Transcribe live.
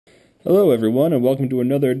Hello everyone, and welcome to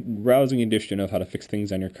another rousing edition of How to Fix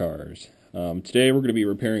Things on Your Cars. Today we're going to be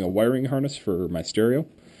repairing a wiring harness for my stereo.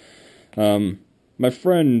 My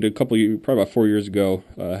friend, probably about 4 years ago,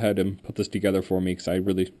 had him put this together for me because I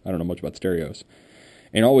don't know much about stereos.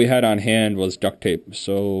 And all we had on hand was duct tape,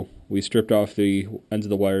 so we stripped off the ends of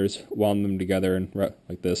the wires, wound them together and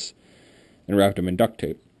like this, and wrapped them in duct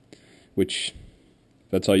tape. Which, if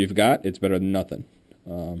that's all you've got, it's better than nothing.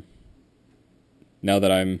 Now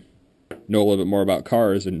that know a little bit more about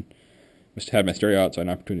cars and just had my stereo out, so I had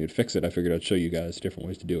an opportunity to fix it, I figured I'd show you guys different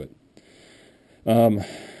ways to do it.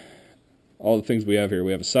 All the things we have here,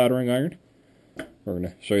 we have a soldering iron. We're going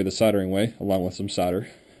to show you the soldering way, along with some solder.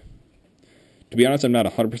 To be honest, I'm not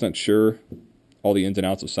 100% sure all the ins and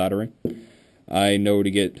outs of soldering. I know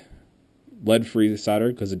to get lead-free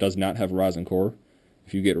solder, because it does not have rosin core.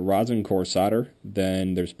 If you get rosin core solder,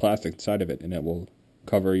 then there's plastic inside of it, and it will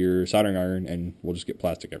cover your soldering iron, and we'll just get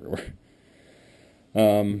plastic everywhere.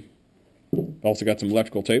 Also got some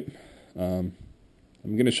electrical tape. I'm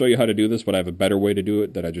going to show you how to do this, but I have a better way to do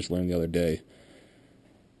it that I just learned the other day.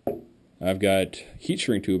 I've got heat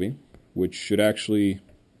shrink tubing, which should actually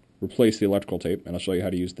replace the electrical tape, and I'll show you how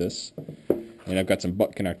to use this. And I've got some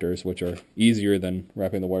butt connectors, which are easier than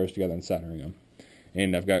wrapping the wires together and soldering them.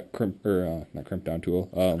 And I've got not crimp down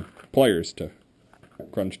tool, pliers to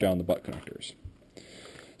crunch down the butt connectors.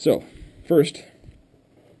 So, first,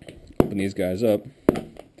 open these guys up.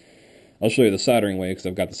 I'll show you the soldering way because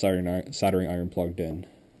I've got the soldering iron plugged in.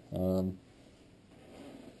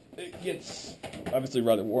 It gets obviously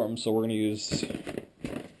rather warm, so we're going to use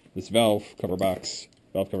this valve cover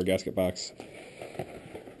gasket box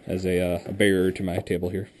as a barrier to my table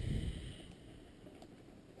here.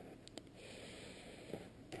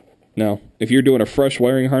 Now, if you're doing a fresh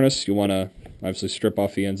wiring harness, you want to obviously strip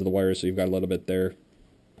off the ends of the wires so you've got a little bit there.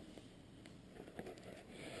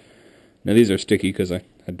 Now these are sticky because I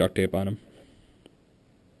had duct tape on them.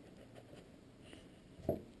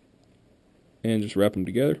 And just wrap them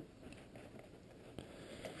together.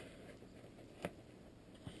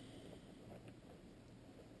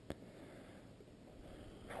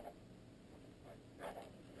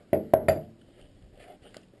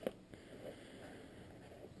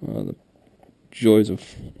 The joys of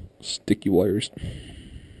sticky wires.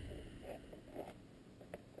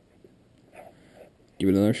 Give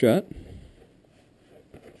it another shot.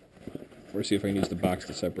 Or see if I can use the box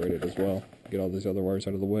to separate it as well. Get all these other wires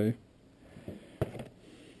out of the way.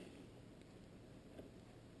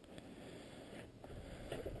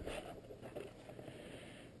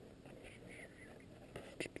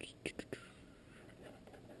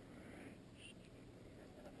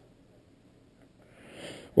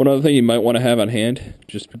 One other thing you might want to have on hand,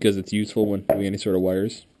 just because it's useful when doing any sort of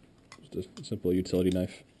wires, just a simple utility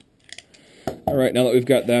knife. Alright, now that we've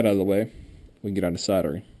got that out of the way, we can get on to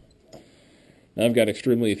soldering. Now I've got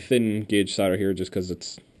extremely thin gauge solder here just because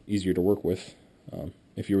it's easier to work with.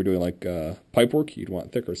 If you were doing like pipe work, you'd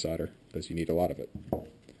want thicker solder because you need a lot of it.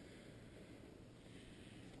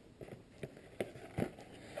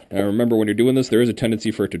 Now remember, when you're doing this, there is a tendency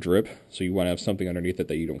for it to drip, so you want to have something underneath it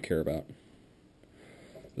that you don't care about.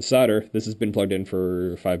 The solder, this has been plugged in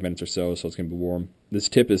for 5 minutes or so, so it's going to be warm. This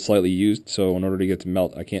tip is slightly used, so in order to get it to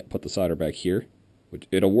melt, I can't put the solder back here. Which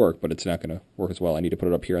it'll work, but it's not going to work as well. I need to put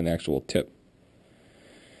it up here on the actual tip.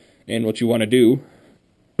 And what you want to do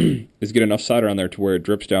is get enough solder on there to where it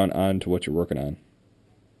drips down onto what you're working on.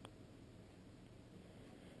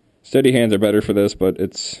 Steady hands are better for this, but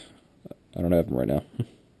I don't have them right now.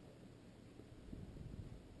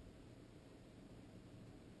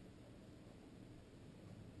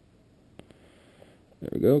 There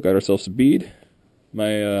we go, got ourselves a bead.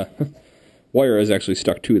 My wire is actually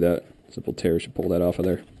stuck to that. Simple tear should pull that off of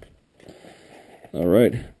there.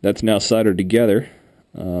 Alright, that's now soldered together.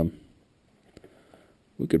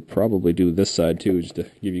 We could probably do this side too, just to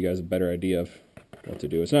give you guys a better idea of what to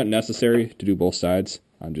do. It's not necessary to do both sides.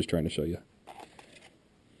 I'm just trying to show you.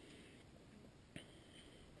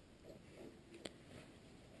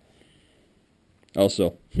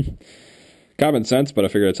 Also, common sense, but I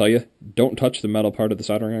figured I'd tell you, don't touch the metal part of the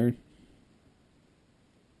soldering iron.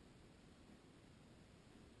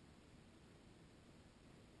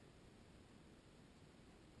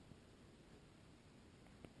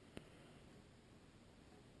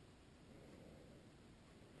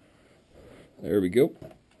 There we go.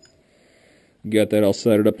 Got that all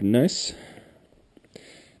soldered up and nice.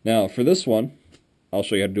 Now, for this one, I'll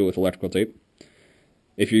show you how to do it with electrical tape.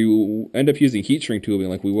 If you end up using heat shrink tubing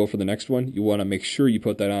like we will for the next one, you want to make sure you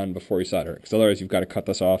put that on before you solder it, because otherwise you've got to cut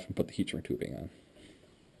this off and put the heat shrink tubing on.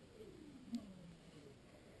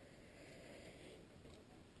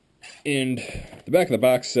 And the back of the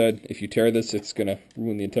box said if you tear this, it's going to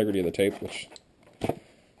ruin the integrity of the tape, which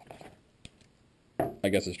I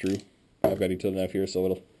guess is true. I've got a utility knife here, so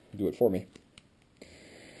it'll do it for me.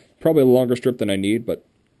 Probably a longer strip than I need, but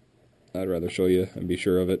I'd rather show you and be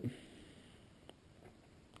sure of it.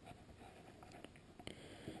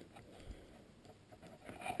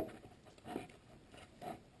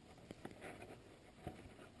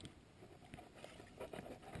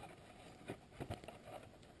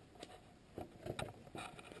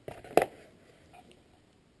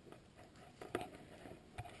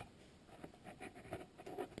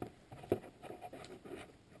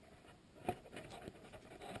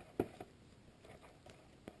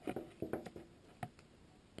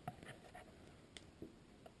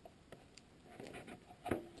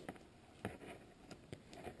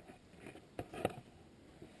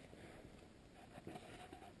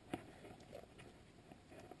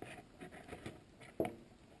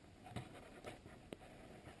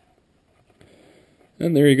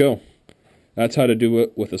 And there you go. That's how to do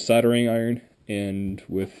it with a soldering iron and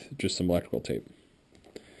with just some electrical tape.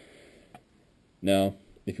 Now,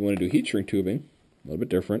 if you want to do heat shrink tubing, a little bit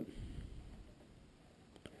different.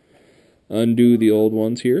 Undo the old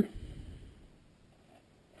ones here.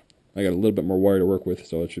 I got a little bit more wire to work with,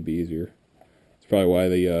 so it should be easier. That's probably why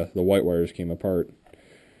the white wires came apart.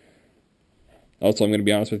 Also, I'm going to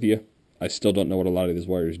be honest with you, I still don't know what a lot of these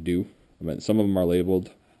wires do. I mean, some of them are labeled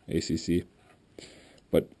ACC,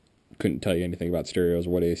 but couldn't tell you anything about stereos or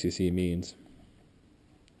what ACC means.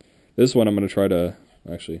 This one I'm going to try to,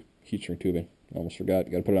 actually, heat shrink tubing. Almost forgot,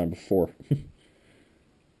 got to put it on before.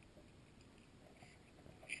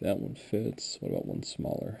 That one fits. What about one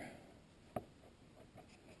smaller?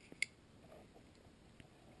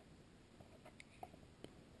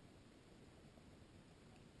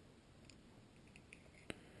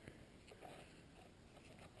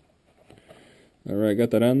 Alright, got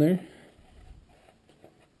that on there.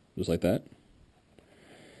 Just like that.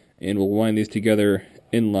 And we'll wind these together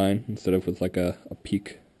in line instead of with like a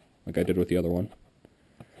peak like I did with the other one.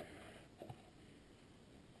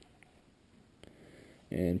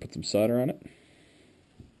 And put some solder on it.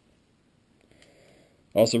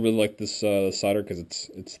 I also really like this solder because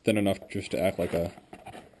it's thin enough just to act like a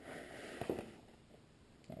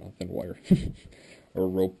thin wire or a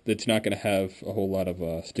rope. It's not going to have a whole lot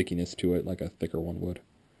of stickiness to it like a thicker one would.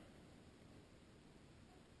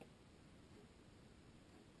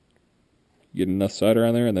 Get enough solder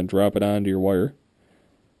on there and then drop it onto your wire.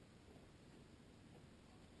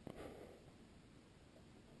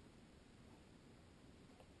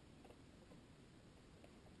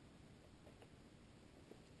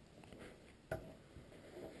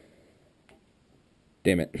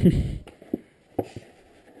 Damn it.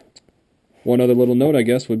 One other little note, I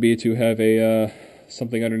guess, would be to have a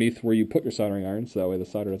something underneath where you put your soldering iron, so that way the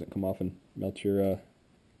solder doesn't come off and melt your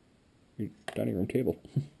dining room table.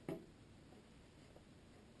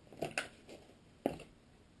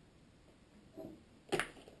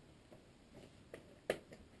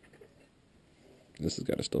 This has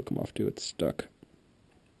got to still come off too, it's stuck.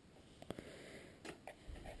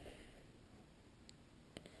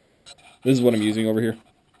 This is what I'm using over here.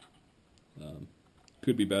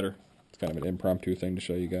 Could be better. It's kind of an impromptu thing to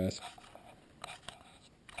show you guys.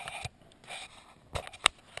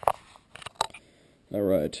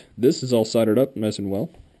 Alright, this is all soldered up nice and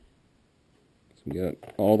well. So we got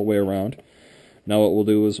it all the way around. Now what we'll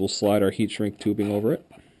do is we'll slide our heat shrink tubing over it.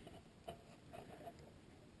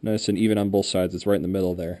 Nice and even on both sides, it's right in the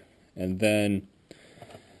middle there. And then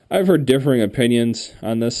I've heard differing opinions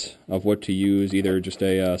on this of what to use, either just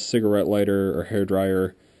a cigarette lighter or hair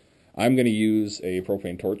dryer. I'm going to use a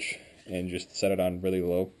propane torch and just set it on really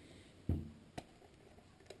low.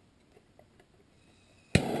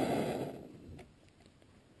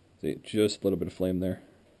 See, just a little bit of flame there.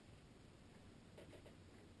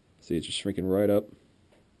 See, it's just shrinking right up.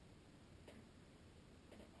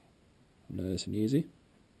 Nice and easy.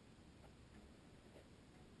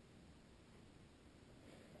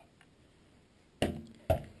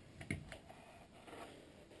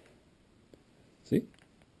 See?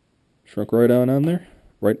 Shrunk right on there.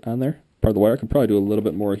 Right on there. Part of the wire. I can probably do a little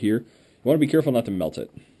bit more here. You want to be careful not to melt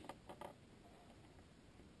it.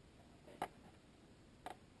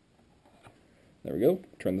 There we go.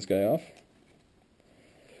 Turn this guy off.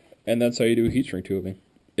 And that's how you do heat shrink tubing.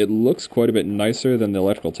 It looks quite a bit nicer than the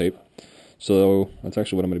electrical tape. So that's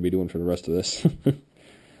actually what I'm going to be doing for the rest of this.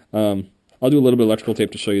 I'll do a little bit of electrical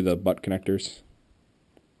tape to show you the butt connectors.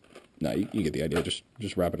 No, you get the idea.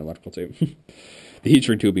 Just wrap it in electrical tape. The heat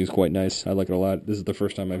shrink tubing is quite nice. I like it a lot. This is the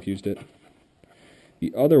first time I've used it.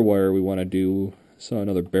 The other wire we want to do Saw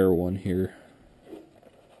another bare one here.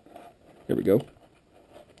 There we go.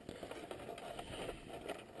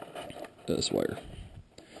 This wire.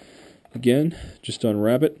 Again, just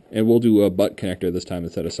unwrap it, and we'll do a butt connector this time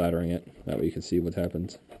instead of soldering it. That way you can see what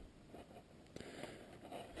happens.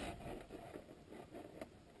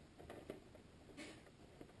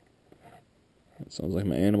 It sounds like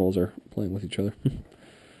my animals are playing with each other.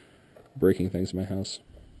 Breaking things in my house.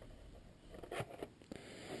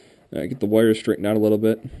 Alright, get the wires straightened out a little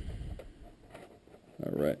bit.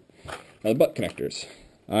 Alright. Now the butt connectors.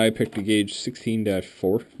 I picked a gauge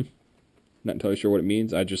 16-4. Not entirely sure what it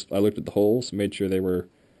means. I looked at the holes, made sure they were a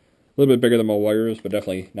little bit bigger than my wires, but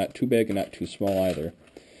definitely not too big and not too small either.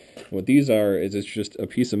 And what these are is it's just a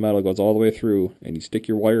piece of metal that goes all the way through, and you stick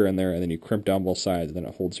your wire in there, and then you crimp down both sides, and then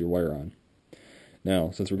it holds your wire on.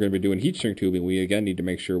 Now, since we're going to be doing heat shrink tubing, we again need to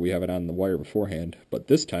make sure we have it on the wire beforehand, but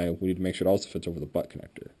this time we need to make sure it also fits over the butt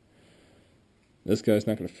connector. This guy's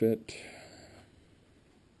not going to fit.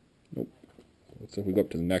 Nope. Looks like we go up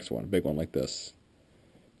to the next one, a big one like this.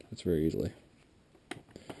 Fits very easily.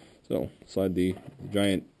 So, slide the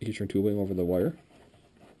giant heat shrink tubing over the wire.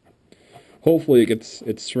 Hopefully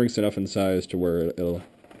it shrinks enough in size to where it'll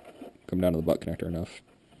come down to the butt connector enough.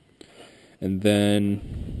 And then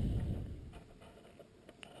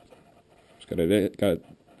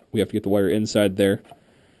we have to get the wire inside there.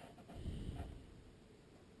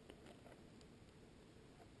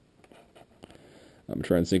 I'm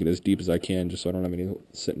trying to sink it as deep as I can just so I don't have any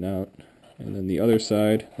sitting out. And then the other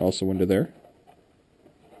side also into there.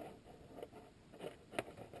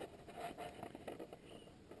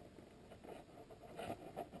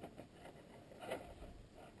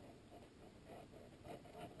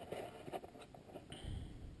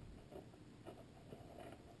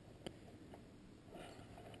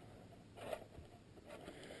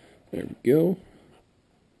 There we go.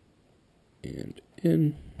 And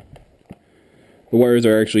in. The wires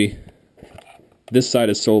are actually, this side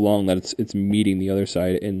is so long that it's meeting the other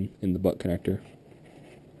side in the butt connector.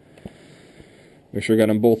 Make sure I got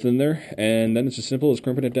them both in there, and then it's as simple as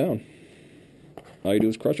crimping it down. All you do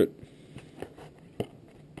is crush it.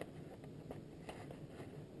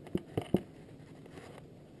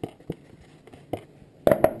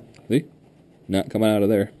 See? Not coming out of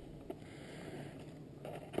there.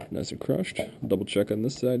 Nice and crushed. Double check on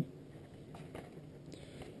this side.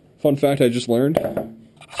 Fun fact I just learned.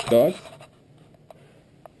 Dogs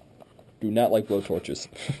do not like blowtorches.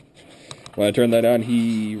 When I turned that on,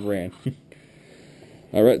 he ran.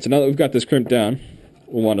 Alright, so now that we've got this crimped down,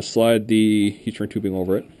 we'll want to slide the heat shrink tubing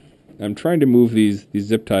over it. I'm trying to move these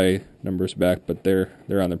zip tie numbers back, but they're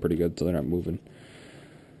on there pretty good, so they're not moving.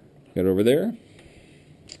 Get it over there.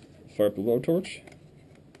 Fire up the blowtorch.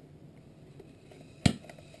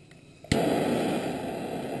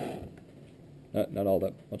 Not all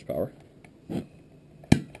that much power.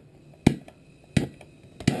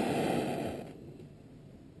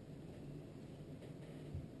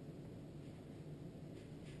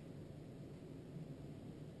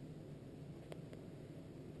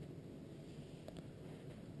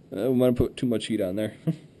 We want to put too much heat on there.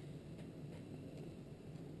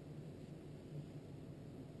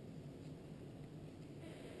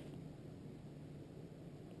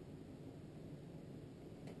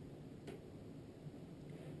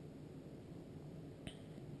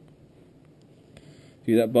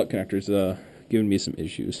 See, that butt connector's giving me some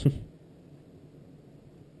issues.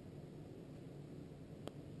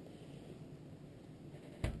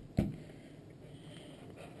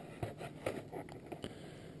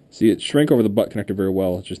 See, it shrank over the butt connector very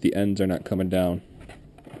well. It's just the ends are not coming down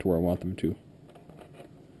to where I want them to.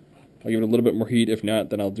 I'll give it a little bit more heat. If not,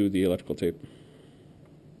 then I'll do the electrical tape.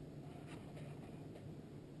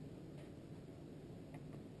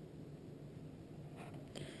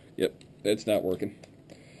 Yep, it's not working.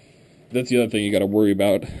 That's the other thing you got to worry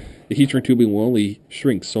about. The heat shrink tubing will only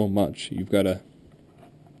shrink so much. You've got to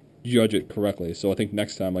judge it correctly. So I think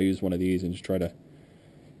next time I'll use one of these and just try to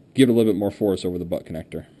give it a little bit more force over the butt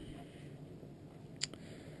connector.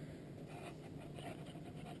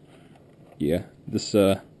 Yeah, this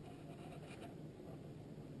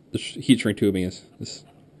heat shrink tubing is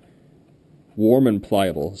warm and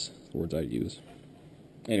pliable is the words I'd use.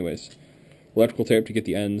 Anyways, electrical tape to get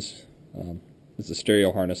the ends. It's a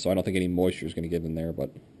stereo harness, so I don't think any moisture is going to get in there, but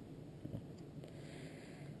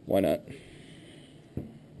why not?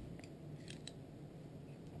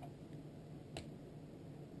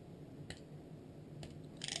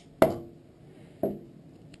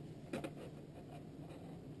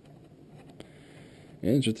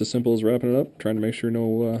 And it's just as simple as wrapping it up, trying to make sure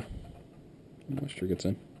no moisture gets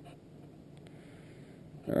in.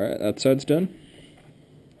 Alright, that side's done.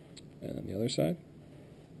 And then the other side.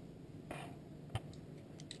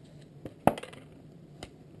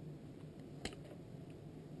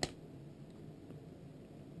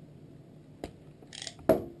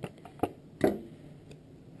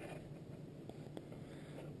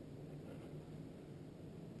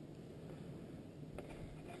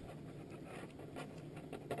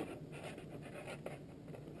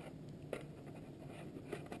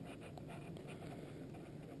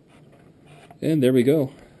 And there we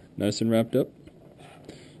go, nice and wrapped up.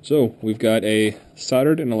 So we've got a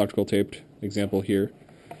soldered and electrical taped example here.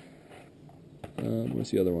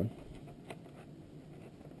 What's the other one?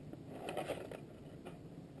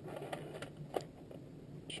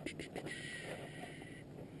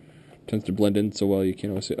 Tends to blend in so well you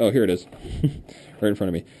can't always see. Oh, here it is, right in front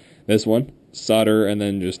of me. This one, solder and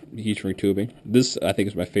then just heat shrink tubing. This I think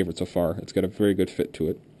is my favorite so far. It's got a very good fit to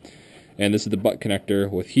it. And this is the butt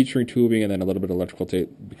connector with heat shrink tubing and then a little bit of electrical tape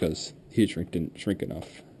because heat shrink didn't shrink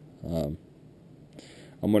enough. I'm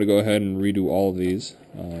going to go ahead and redo all of these.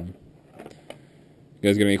 You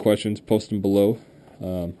guys got any questions, post them below.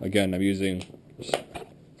 Again, I'm using some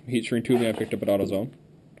heat shrink tubing I picked up at AutoZone.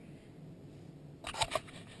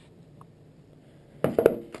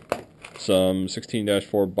 Some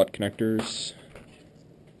 16-4 butt connectors.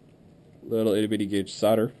 Little itty bitty gauge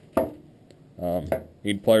solder.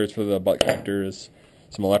 Need pliers for the butt connectors,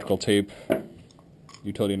 some electrical tape,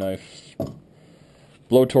 utility knife,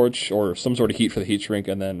 blowtorch or some sort of heat for the heat shrink,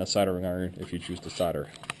 and then a soldering iron if you choose to solder.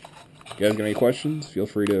 If you guys got any questions, feel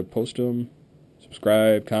free to post them,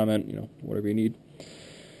 subscribe, comment, whatever you need.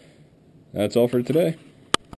 That's all for today.